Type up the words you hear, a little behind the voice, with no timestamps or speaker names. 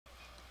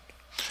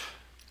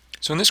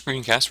So in this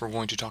screencast, we're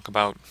going to talk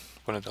about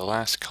one of the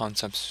last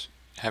concepts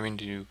having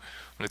to do,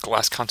 one of the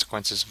last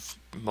consequences of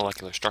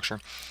molecular structure,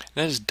 and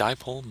that is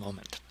dipole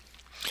moment.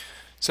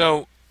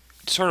 So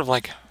to sort of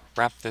like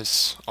wrap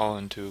this all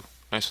into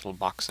a nice little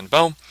box and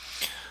bow,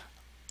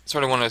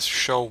 sort of want to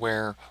show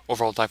where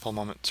overall dipole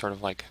moment sort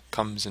of like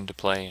comes into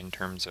play in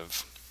terms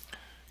of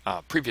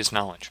previous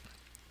knowledge.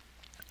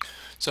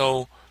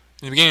 So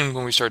in the beginning,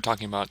 when we started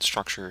talking about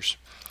structures,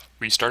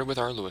 we started with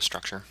our Lewis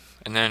structure,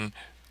 and then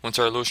once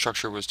our Lewis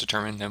structure was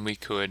determined, then we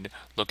could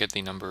look at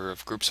the number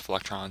of groups of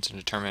electrons and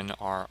determine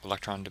our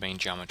electron domain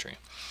geometry.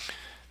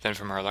 Then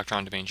from our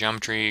electron domain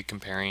geometry,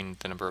 comparing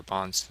the number of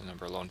bonds to the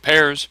number of lone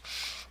pairs,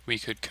 we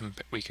could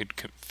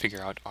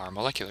figure out our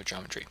molecular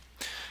geometry.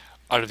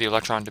 Out of the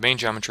electron domain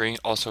geometry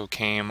also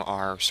came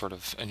our sort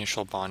of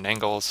initial bond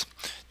angles,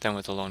 then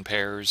with the lone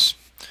pairs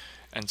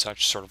and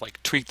such, sort of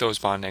like tweak those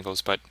bond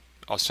angles, but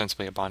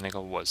ostensibly a bond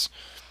angle was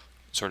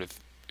sort of,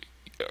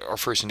 our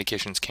first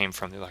indications came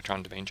from the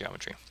electron domain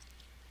geometry.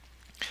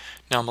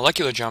 Now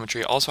molecular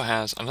geometry also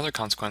has another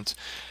consequence,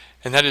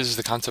 and that is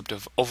the concept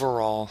of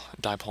overall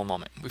dipole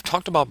moment. We've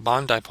talked about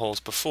bond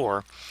dipoles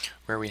before,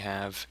 where we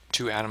have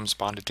two atoms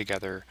bonded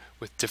together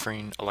with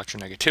differing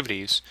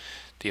electronegativities.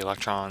 The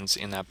electrons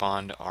in that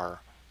bond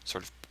are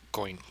sort of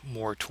going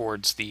more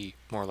towards the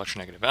more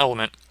electronegative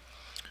element,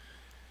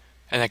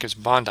 and that gives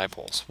bond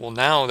dipoles. Well,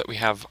 now that we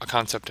have a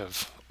concept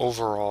of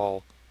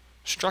overall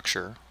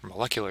structure, or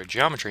molecular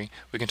geometry,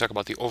 we can talk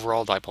about the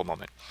overall dipole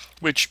moment,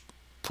 which,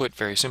 put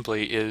very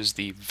simply, is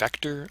the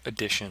vector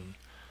addition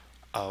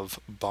of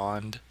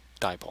bond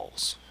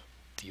dipoles.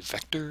 The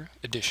vector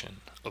addition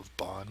of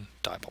bond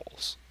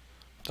dipoles.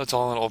 That's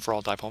all an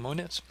overall dipole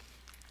moment is.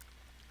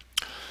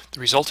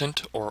 The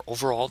resultant, or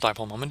overall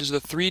dipole moment, is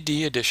the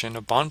 3D addition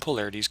of bond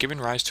polarities giving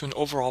rise to an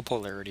overall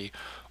polarity,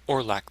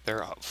 or lack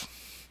thereof.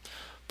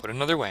 Put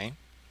another way,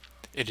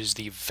 it is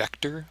the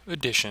vector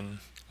addition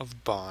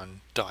of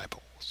bond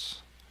dipoles.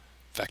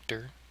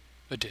 Vector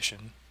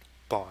addition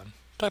bond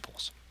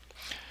dipoles.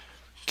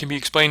 Can be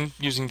explained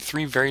using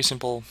three very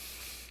simple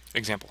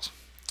examples.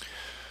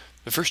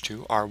 The first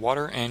two are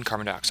water and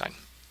carbon dioxide.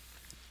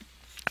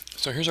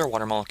 So here's our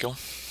water molecule,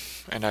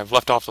 and I've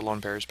left off the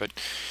lone pairs, but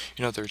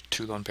you know there's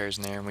two lone pairs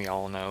in there, and we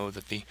all know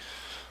that the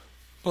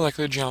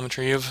molecular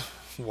geometry of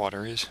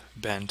water is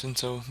bent, and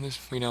so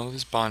we know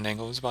this bond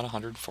angle is about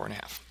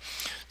 104.5.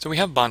 So we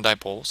have bond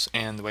dipoles,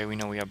 and the way we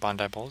know we have bond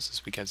dipoles is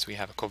because we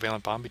have a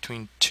covalent bond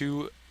between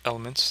two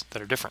elements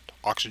that are different.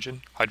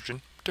 Oxygen,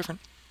 hydrogen, different.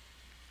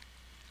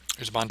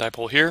 There's a bond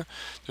dipole here,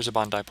 there's a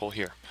bond dipole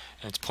here,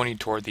 and it's pointing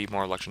toward the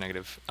more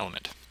electronegative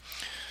element.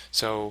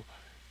 So,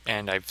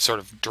 and I've sort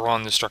of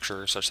drawn the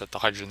structure such that the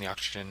hydrogen, the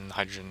oxygen, and the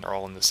hydrogen are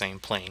all in the same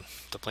plane,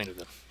 the plane of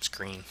the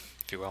screen,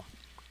 if you will.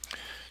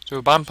 So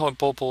a bond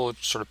dipole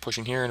sort of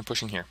pushing here and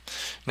pushing here.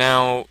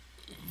 Now,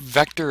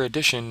 vector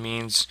addition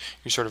means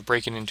you're sort of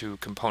breaking into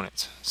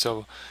components.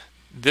 So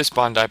this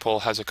bond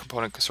dipole has a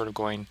component sort of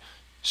going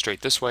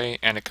straight this way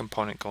and a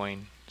component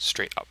going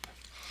straight up.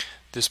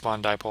 This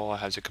bond dipole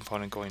has a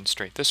component going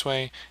straight this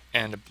way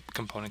and a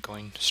component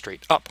going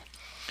straight up.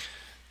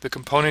 The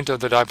component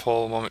of the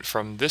dipole moment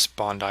from this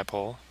bond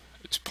dipole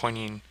is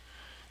pointing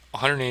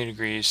 180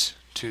 degrees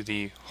to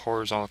the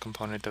horizontal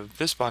component of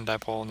this bond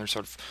dipole, and they're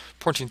sort of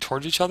pointing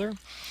towards each other,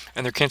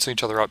 and they're canceling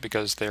each other out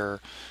because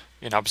they're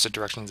in opposite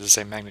directions of the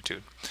same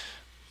magnitude.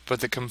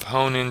 But the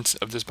component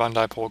of this bond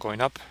dipole going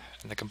up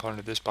and the component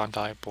of this bond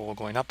dipole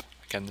going up,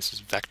 again this is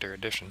vector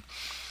addition,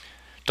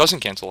 doesn't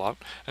cancel out,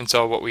 and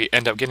so what we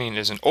end up getting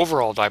is an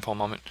overall dipole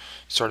moment,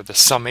 sort of the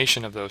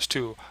summation of those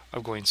two,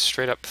 of going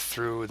straight up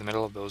through the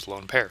middle of those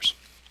lone pairs.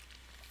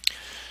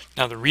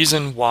 Now the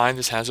reason why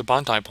this has a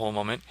bond dipole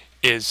moment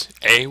is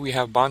A, we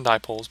have bond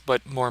dipoles,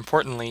 but more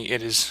importantly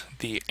it is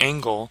the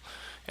angle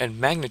and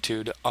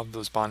magnitude of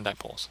those bond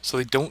dipoles, so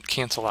they don't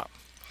cancel out.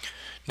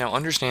 Now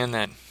understand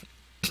that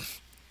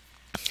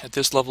at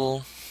this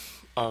level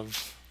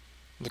of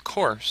the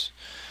course,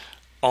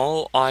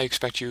 all I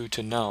expect you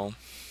to know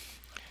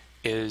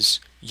is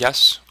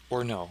yes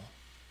or no,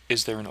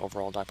 is there an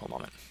overall dipole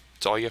moment?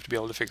 That's all you have to be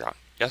able to figure out.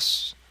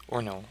 Yes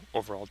or no,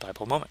 overall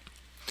dipole moment.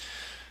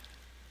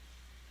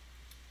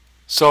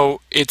 So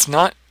it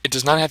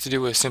does not have to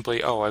do with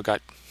simply, oh, I've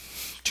got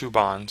two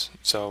bonds,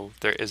 so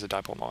there is a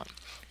dipole moment.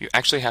 You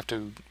actually have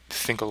to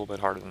think a little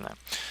bit harder than that.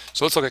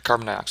 So let's look at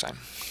carbon dioxide.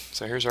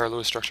 So here's our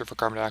Lewis structure for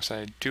carbon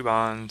dioxide. Two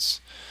bonds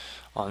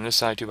on this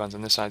side, two bonds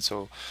on this side,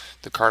 so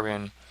the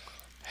carbon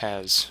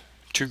has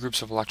two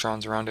groups of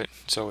electrons around it,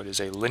 so it is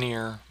a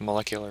linear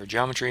molecular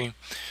geometry.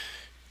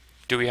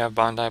 Do we have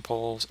bond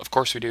dipoles? Of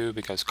course we do,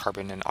 because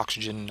carbon and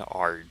oxygen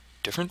are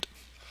different.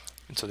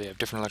 And so they have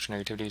different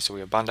electronegativity, so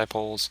we have bond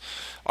dipoles.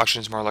 Oxygen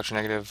is more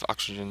electronegative,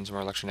 oxygen is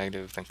more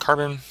electronegative than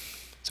carbon,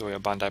 so we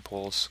have bond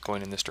dipoles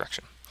going in this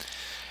direction.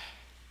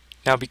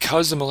 Now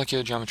because the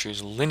molecular geometry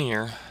is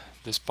linear,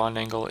 this bond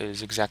angle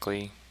is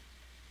exactly,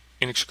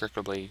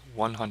 inextricably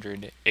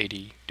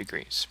 180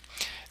 degrees.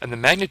 And the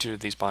magnitude of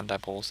these bond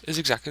dipoles is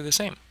exactly the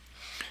same,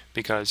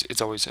 because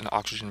it's always an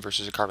oxygen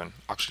versus a carbon,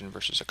 oxygen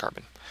versus a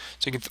carbon.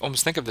 So you can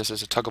almost think of this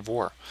as a tug of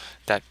war,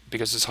 that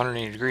because it's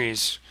 180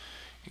 degrees,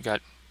 you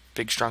got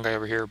big strong guy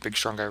over here, big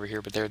strong guy over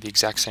here, but they're the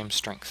exact same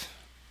strength.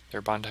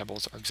 Their bond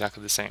dipoles are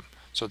exactly the same.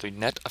 So the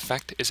net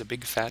effect is a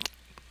big fat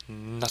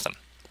nothing.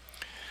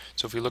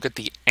 So if we look at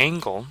the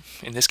angle,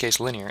 in this case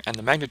linear, and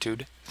the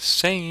magnitude,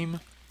 same,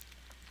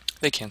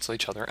 they cancel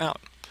each other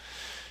out.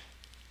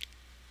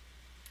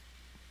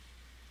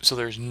 So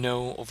there's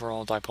no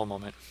overall dipole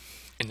moment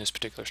in this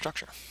particular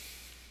structure.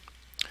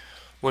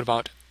 What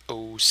about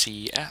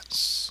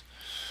OCS?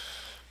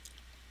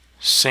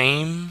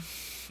 Same,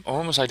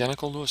 almost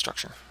identical Lewis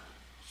structure.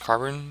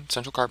 Carbon,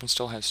 central carbon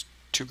still has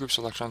 2 groups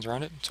of electrons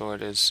around it, so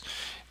it is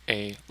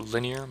a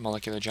linear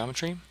molecular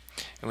geometry.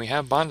 And we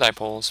have bond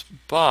dipoles,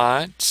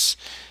 but,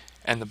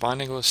 and the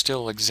bond angle is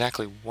still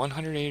exactly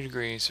 180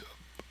 degrees.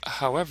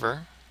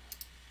 However,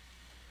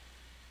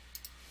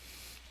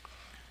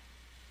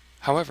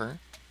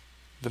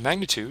 the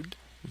magnitude,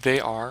 they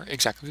are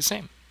exactly the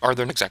same, or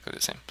they're not exactly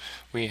the same.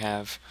 We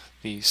have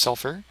the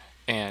sulfur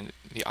and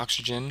the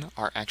oxygen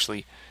are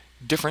actually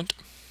different,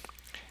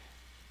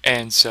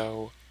 and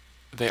so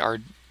they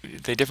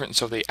different,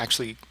 so they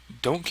actually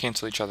don't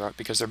cancel each other out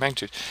because their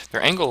magnitude,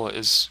 their angle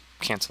is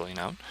canceling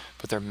out,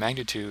 but their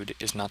magnitude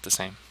is not the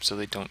same, so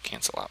they don't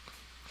cancel out.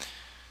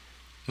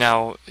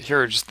 Now,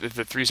 here are just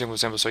the 3 simple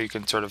examples, so you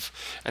can sort of,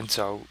 and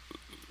so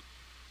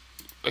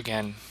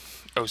again,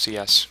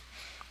 OCS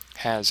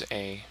has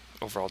a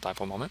overall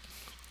dipole moment,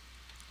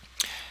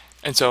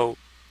 and so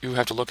you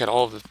have to look at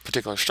all of the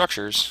particular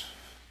structures.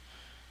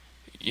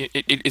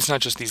 It's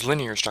not just these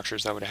linear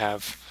structures that would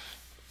have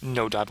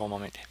no dipole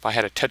moment. If I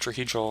had a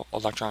tetrahedral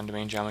electron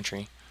domain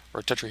geometry or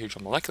a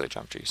tetrahedral molecular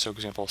geometry, so for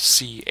example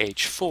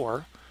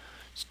CH4,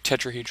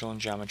 tetrahedral in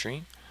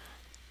geometry,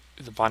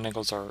 the bond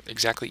angles are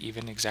exactly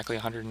even, exactly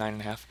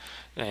 109.5,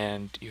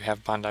 and you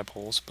have bond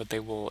dipoles, but they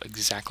will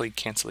exactly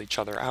cancel each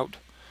other out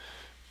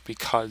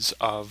because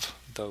of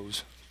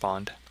those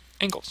bond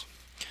angles.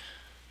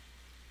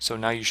 So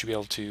now you should be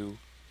able to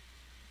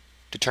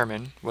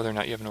determine whether or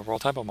not you have an overall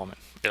dipole moment.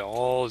 It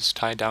all is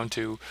tied down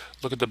to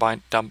look at the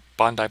bond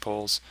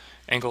dipoles,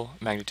 angle,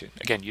 magnitude.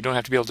 Again, you don't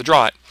have to be able to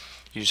draw it,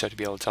 you just have to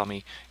be able to tell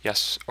me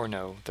yes or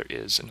no, there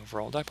is an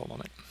overall dipole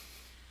moment.